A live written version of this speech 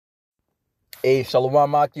Hey,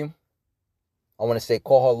 Shalom Akim. I want to say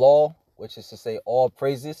Kohar Law, which is to say all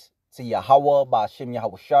praises to Yahweh, Ba'ashem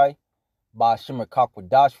Yahweh Shai, Ba'ashem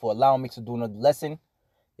Rakakwadash for allowing me to do another lesson.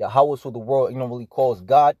 Yahweh is who the world ignorantly calls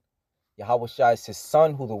God. Yahweh Shai is his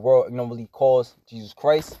son, who the world ignorantly calls Jesus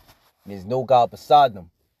Christ. And there's no God beside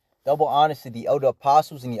them. Double honors to the elder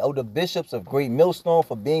apostles and the elder bishops of Great Millstone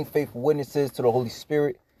for being faithful witnesses to the Holy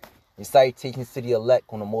Spirit and salutations to the elect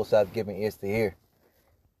whom the Most High have given ears to hear.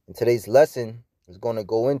 In today's lesson is going to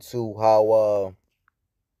go into how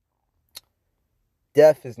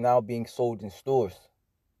death is now being sold in stores.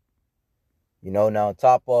 Now on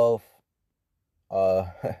top of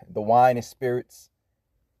the wine and spirits,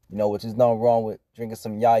 which is nothing wrong with drinking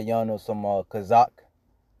some yayan or some Kazakh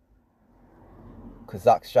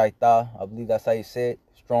shaita. I believe that's how you say it.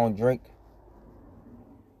 Strong drink.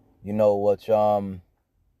 Which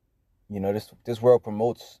this world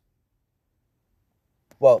promotes.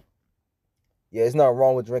 Well, yeah, it's nothing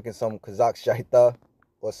wrong with drinking some Kazakh shaita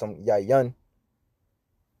or some yayan.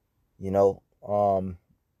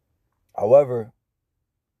 However,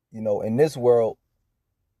 in this world,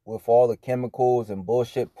 with all the chemicals and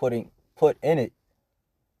bullshit put in it,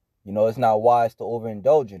 it's not wise to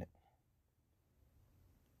overindulge in it.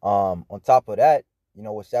 On top of that,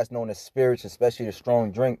 which that's known as spirits, especially the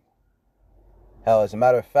strong drink. Hell, as a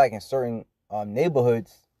matter of fact, in certain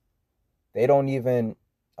neighborhoods, they don't even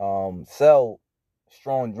sell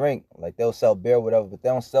strong drink. Like, they'll sell beer or whatever, but they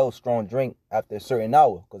don't sell strong drink after a certain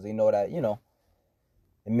hour because they know that,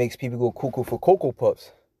 it makes people go cuckoo for Cocoa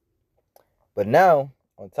Puffs. But now,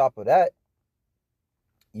 on top of that,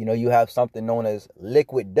 you have something known as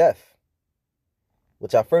liquid death,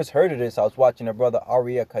 which I first heard of this. I was watching a brother,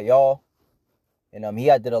 Aria Kayal, and he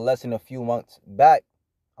had did a lesson a few months back.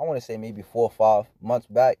 I want to say maybe 4 or 5 months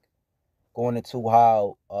back, going into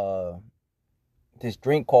how this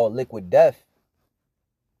drink called liquid death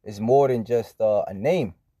is more than just a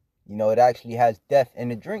name. It actually has death in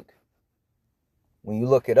the drink. When you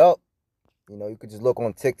look it up, you could just look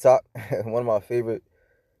on TikTok, one of my favorite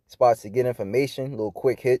spots to get information, little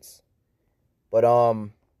quick hits. But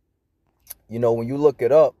when you look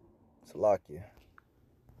it up, Salakia,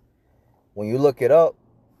 when you look it up,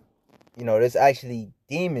 there's actually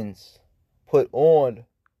demons put on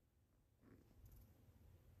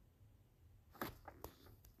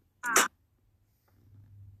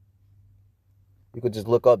you could just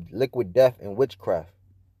look up liquid death and witchcraft.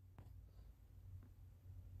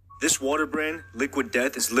 This water brand, Liquid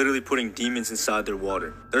Death, is literally putting demons inside their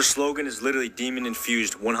water. Their slogan is literally demon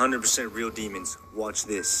infused, 100% real demons. Watch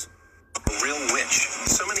this. A real witch,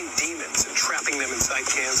 summoning demons and trapping them inside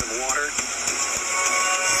cans of water.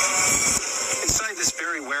 Inside this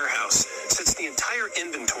very warehouse sits the entire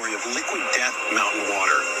inventory of Liquid Death mountain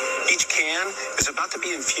water. Each can is about to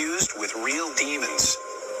be infused with real demons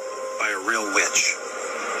by a real witch.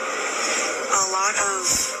 A lot of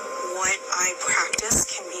what I practice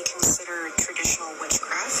can be considered traditional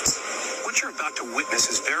witchcraft. What you're about to witness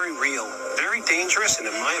is very real, very dangerous, and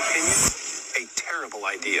in my opinion, a terrible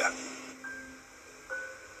idea.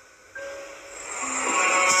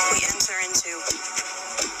 We enter into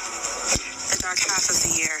the dark half of the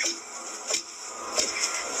year.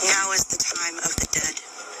 Now is the time of the dead.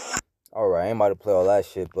 Alright, I ain't about to play all that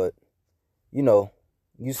shit, but you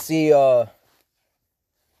see what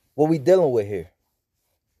we dealing with here.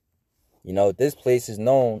 This place is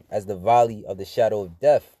known as the Valley of the Shadow of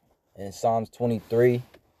Death in Psalms 23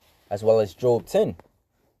 as well as Job 10.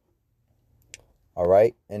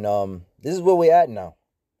 Alright, and this is where we're at now,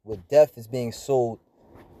 where death is being sold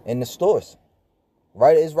in the stores.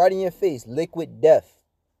 Right, it's right in your face, liquid death.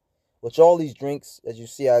 Which all these drinks, as you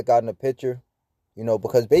see, I got in the picture,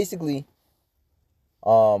 because basically,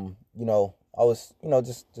 I was,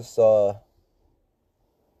 just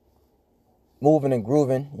moving and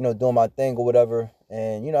grooving, doing my thing or whatever,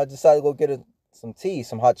 and I decided to go get some tea,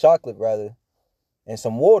 some hot chocolate rather, and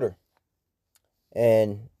some water.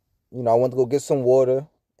 And I went to go get some water,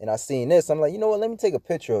 and I seen this. I'm like, you know what? Let me take a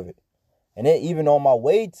picture of it. And then even on my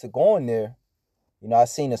way to going there, I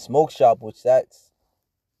seen a smoke shop,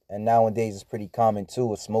 and nowadays it's pretty common too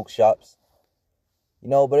with smoke shops.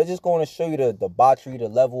 But it's just going to show you the debauchery, the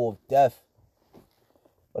level of death,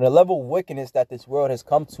 and the level of wickedness that this world has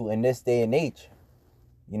come to in this day and age.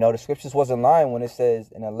 The scriptures wasn't lying when it says,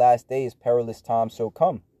 in the last days, perilous times shall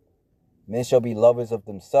come. Men shall be lovers of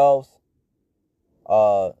themselves.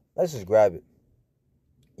 Let's just grab it.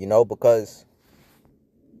 Because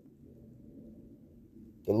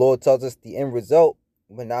the Lord tells us the end result,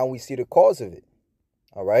 but now we see the cause of it.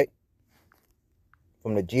 All right?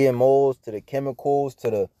 From the GMOs to the chemicals to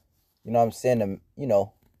the,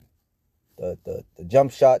 the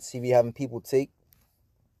jump shots he be having people take.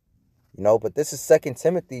 You know, but this is 2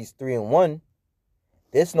 Timothy 3:1.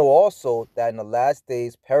 This know also that in the last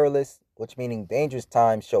days perilous, which meaning dangerous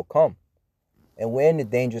times, shall come. And we're in the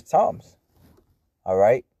dangerous times. All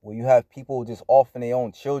right? Where you have people just offing their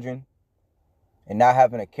own children and not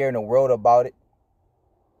having a care in the world about it.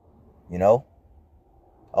 You know?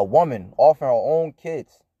 A woman offering her own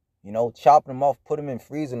kids, you know, chopping them off, put them in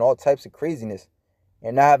freezer and all types of craziness,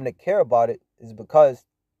 and not having to care about it is because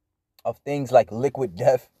of things like liquid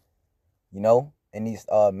death, you know, and these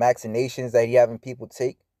vaccinations that he having people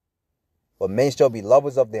take. But men shall be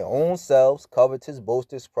lovers of their own selves, covetous,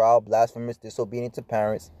 boasters, proud, blasphemous, disobedient to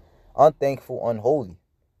parents, unthankful, unholy.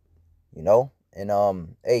 You know?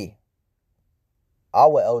 And hey,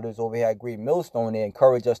 our elders over here at Green Millstone, they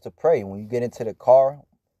encourage us to pray. When you get into the car,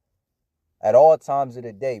 at all times of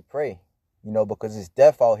the day, pray. You know, because it's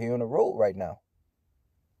death out here on the road right now.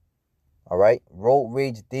 All right? Road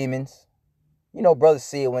rage demons. You know, brothers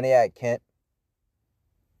see it when they at camp.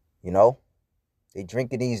 You know? They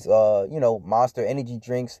drinking these, you know, Monster energy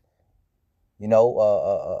drinks. You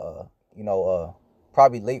know,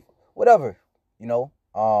 probably late, whatever. You know,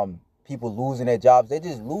 people losing their jobs. They're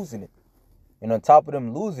just losing it. And on top of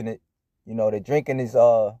them losing it, you know, they're drinking this,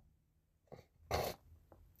 or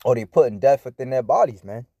they putting death within their bodies,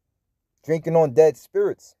 man. Drinking on dead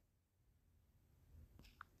spirits.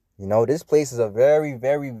 You know, this place is a very,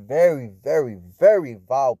 very, very, very, very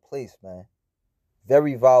vile place, man.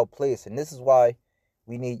 Very vile place. And this is why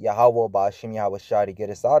we need Yahweh Ba'ashim Yahweh Shai to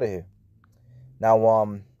get us out of here.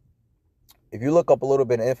 Now, if you look up a little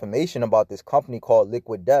bit of information about this company called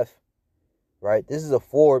Liquid Death, right? This is a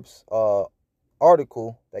Forbes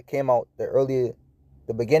article that came out pretty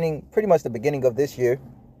much the beginning of this year,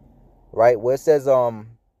 right? Where it says, I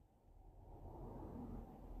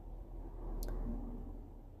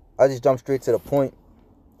just jumped straight to the point,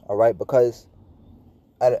 all right? Because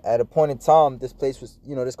at a point in time, this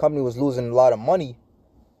company was losing a lot of money,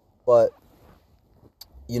 but,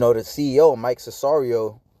 you know, the CEO, Mike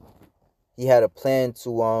Cesario, he had a plan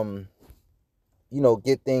to, you know,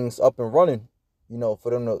 get things up and running, you know,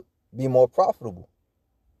 for them to be more profitable.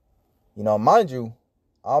 You know, mind you,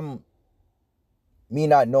 me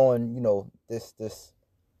not knowing, you know, this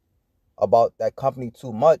about that company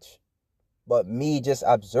too much, but me just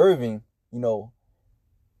observing, you know,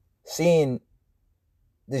 seeing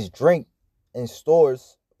this drink in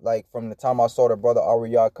stores, like from the time I saw the brother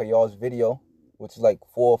Ariyah Kayal's video, which is like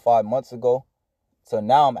 4 or 5 months ago, so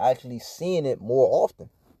now I'm actually seeing it more often.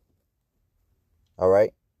 All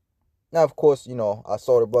right. Now, of course, you know, I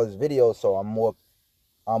saw the brother's video, so I'm more,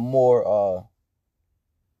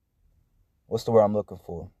 what's the word I'm looking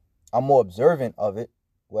for? I'm more observant of it,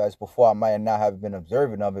 whereas before I might not have been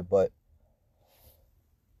observant of it, but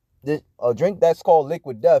a drink that's called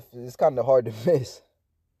Liquid Death is kind of hard to miss.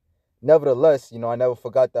 Nevertheless, you know, I never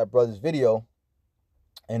forgot that brother's video.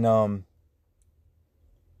 And to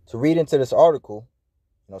read into this article,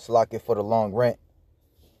 you know, Salaki for the long rant.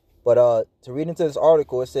 But to read into this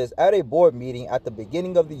article, it says, at a board meeting at the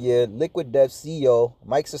beginning of the year, Liquid Death CEO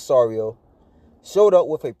Mike Cesario showed up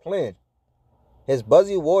with a plan. His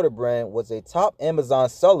Buzzy water brand was a top Amazon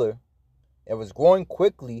seller and was growing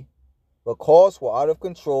quickly, but costs were out of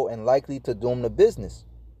control and likely to doom the business.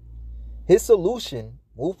 His solution: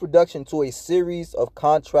 move production to a series of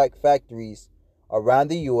contract factories around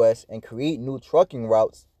the U.S. and create new trucking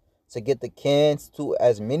routes to get the cans to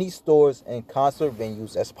as many stores and concert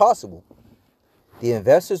venues as possible. The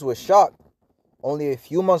investors were shocked. Only a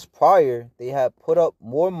few months prior, they had put up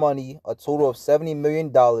more money, a total of $70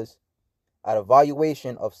 million, at a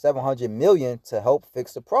valuation of $700 million to help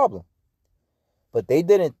fix the problem. But they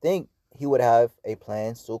didn't think he would have a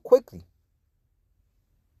plan so quickly.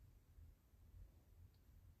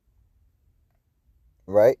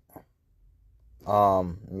 Right?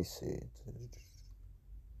 Let me see.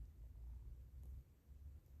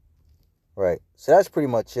 Right. So that's pretty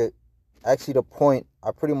much it. Actually, the point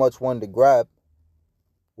I pretty much wanted to grab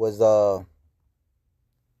was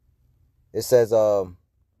it says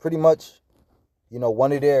pretty much, you know,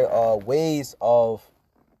 one of their ways of,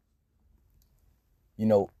 you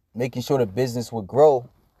know, making sure the business would grow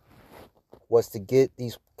was to get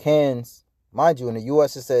these cans, mind you, in the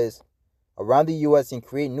U.S. it says around the U.S. and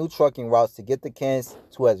create new trucking routes to get the cans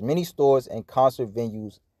to as many stores and concert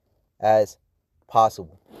venues as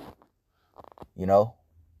possible. You know?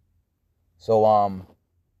 So,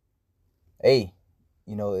 hey,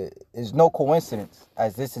 you know, it's no coincidence,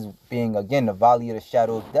 as this is being, again, the valley of the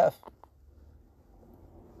shadow of death.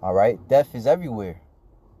 All right? Death is everywhere.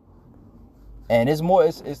 And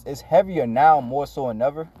it's heavier now, more so than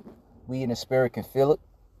ever, we in the spirit can feel it.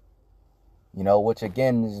 You know, which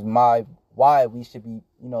again is why we should be,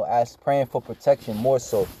 you know, praying for protection more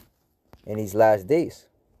so in these last days.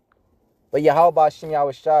 But yeah, how about Shem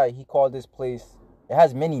Yahushai? He called this place, it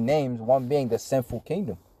has many names, one being the sinful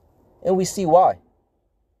kingdom. And we see why.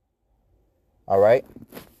 All right.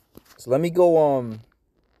 So let me go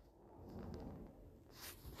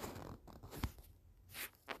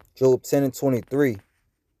Job 10 and 23.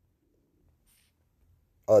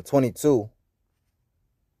 22.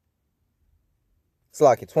 It's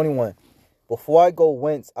like 21. Before I go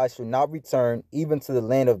whence I shall not return, even to the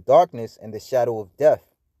land of darkness and the shadow of death.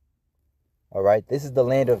 All right, this is the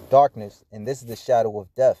land of darkness, and this is the shadow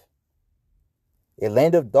of death. A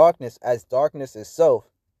land of darkness as darkness itself,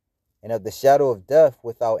 and of the shadow of death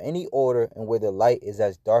without any order, and where the light is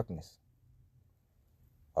as darkness.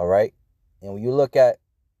 All right, and when you look at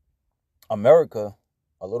America,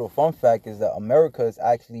 a little fun fact is that America is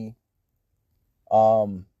actually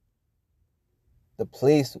the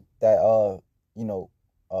place that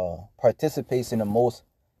participates in the most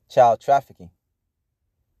child trafficking.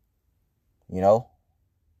 You know,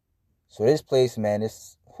 so this place, man,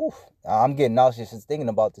 I'm getting nauseous just thinking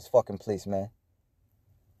about this fucking place, man.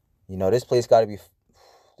 You know, this place got to be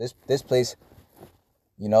this place.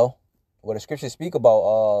 You know, what the scriptures speak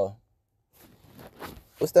about.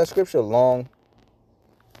 What's that scripture? Long.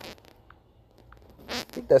 I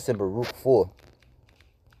think that's in Baruch 4.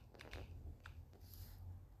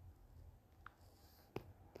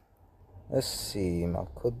 Let's see.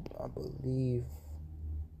 I believe.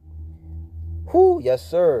 Yes,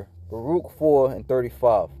 sir. Baruch 4 and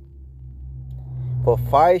 35. For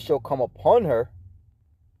fire shall come upon her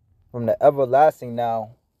from the everlasting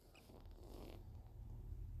now.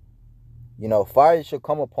 You know, fire shall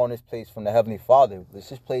come upon this place from the Heavenly Father.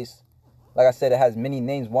 This place, like I said, it has many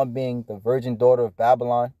names. One being the virgin daughter of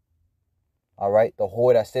Babylon. All right. The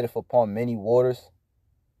whore that sitteth upon many waters.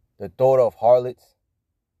 The daughter of harlots.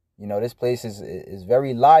 You know, this place is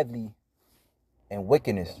very lively in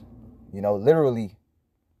wickedness. You know, literally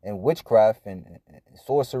in witchcraft and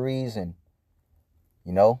sorceries and,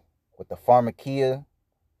 you know, with the pharmakia.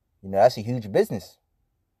 You know, that's a huge business.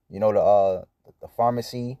 You know, the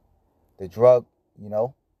pharmacy, the drug, you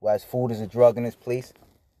know, whereas food is a drug in this place.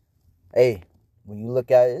 Hey, when you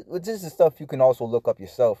look at it, this is stuff you can also look up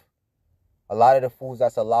yourself. A lot of the foods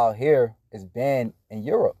that's allowed here is banned in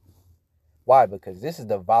Europe. Why? Because this is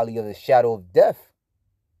the valley of the shadow of death.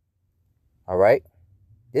 All right?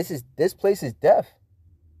 This place is death.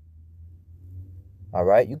 All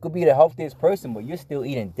right? You could be the healthiest person, but you're still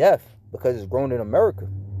eating death because it's grown in America.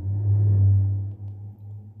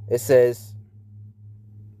 It says,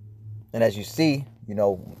 and as you see, you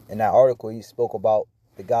know, in that article, he spoke about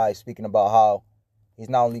the guy speaking about how he's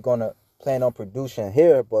not only going to plan on producing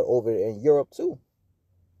here, but over in Europe too.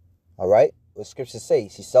 All right? What scriptures say,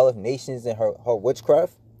 she selleth nations in her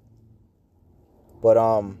witchcraft. But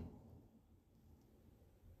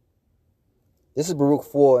this is Baruch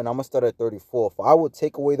 4, and I'm going to start at 34. For I will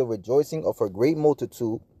take away the rejoicing of her great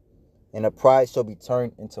multitude, and her pride shall be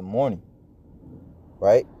turned into mourning.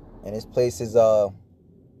 Right? And this place is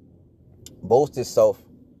boast itself,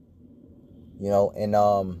 you know, and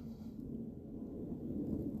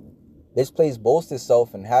this place boasts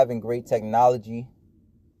itself in having great technology,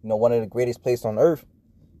 you know, one of the greatest places on earth.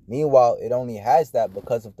 Meanwhile, it only has that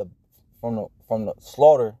because of from the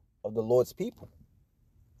slaughter of the Lord's people.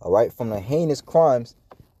 All right, from the heinous crimes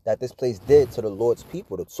that this place did to the Lord's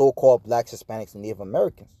people, the so-called blacks, Hispanics, and Native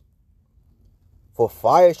Americans. For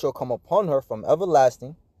fire shall come upon her from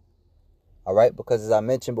everlasting. All right, because as I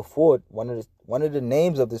mentioned before, one of the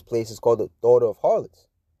names of this place is called the daughter of harlots.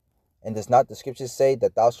 And does not the scriptures say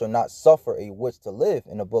that thou shalt not suffer a witch to live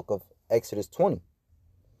in the book of Exodus 20?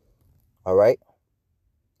 All right.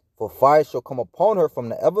 For fire shall come upon her from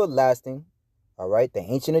the everlasting. All right. The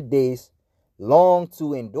Ancient of Days, long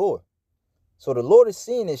to endure. So the Lord is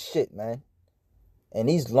seeing this shit, man. And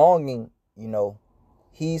he's longing, you know,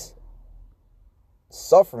 he's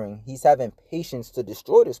suffering. He's having patience to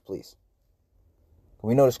destroy this place.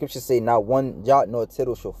 We know the scriptures say not one jot nor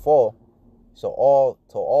tittle shall fall. So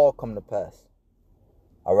all come to pass.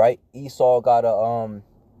 All right. Esau got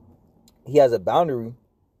he has a boundary.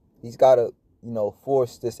 He's got to, you know,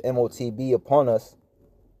 force this MOTB upon us.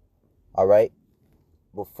 All right.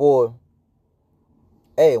 Before,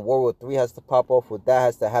 World War III has to pop off. What that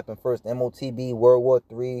has to happen first. MOTB, World War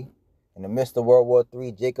III. In the midst of World War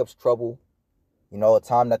III, Jacob's trouble. You know, a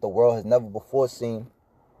time that the world has never before seen.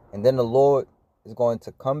 And then the Lord is going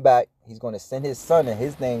to come back. He's going to send his son in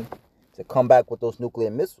his name to come back with those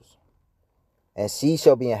nuclear missiles. And she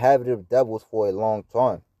shall be inhabited of devils for a long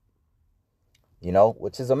time. You know,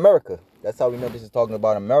 which is America. That's how we know this is talking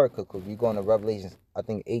about America, because we go into Revelation, I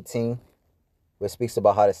think 18, where it speaks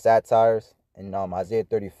about how the satires, and Isaiah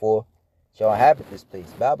 34 shall inhabit this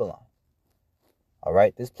place, Babylon. All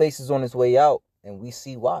right, this place is on its way out, and we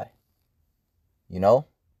see why. You know,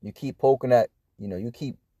 you keep poking at, you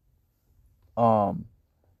keep, and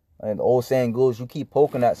the old saying goes, you keep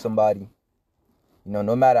poking at somebody,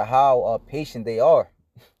 no matter how patient they are,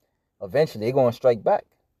 eventually they're going to strike back.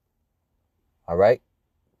 All right.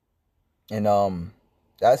 And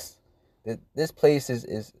this place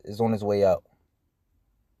is on its way out.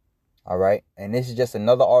 All right. And this is just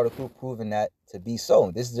another article proving that to be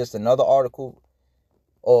so. This is just another article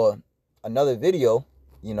or another video,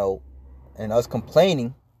 and us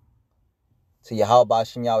complaining to Yahweh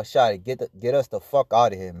Shem Yahushua to get us the fuck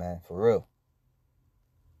out of here, man, for real.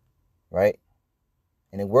 Right?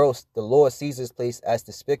 And the Lord sees this place as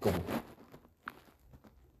despicable.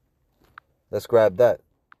 Let's grab that.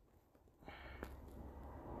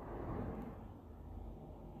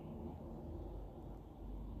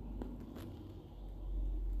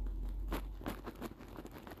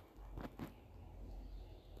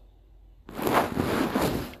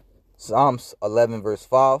 Psalms 11 verse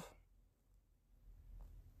 5.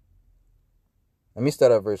 Let me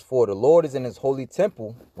start at verse 4. The Lord is in his holy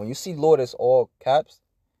temple. When you see Lord as all caps,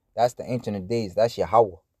 that's the Ancient of Days. That's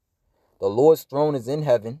Yahweh. The Lord's throne is in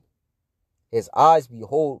heaven. His eyes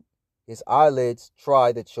behold, his eyelids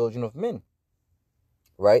try the children of men.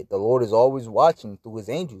 Right? The Lord is always watching through his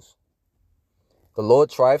angels. The Lord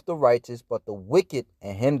trieth the righteous, but the wicked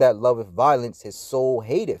and him that loveth violence his soul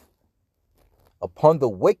hateth. Upon the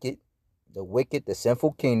wicked, the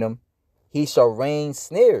sinful kingdom, he shall rain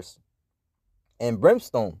snares and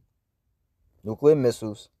brimstone, nuclear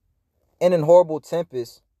missiles, and in horrible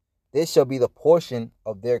tempests, this shall be the portion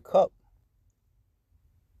of their cup.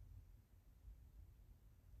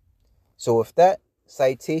 So with that,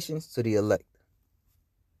 citations to the elect.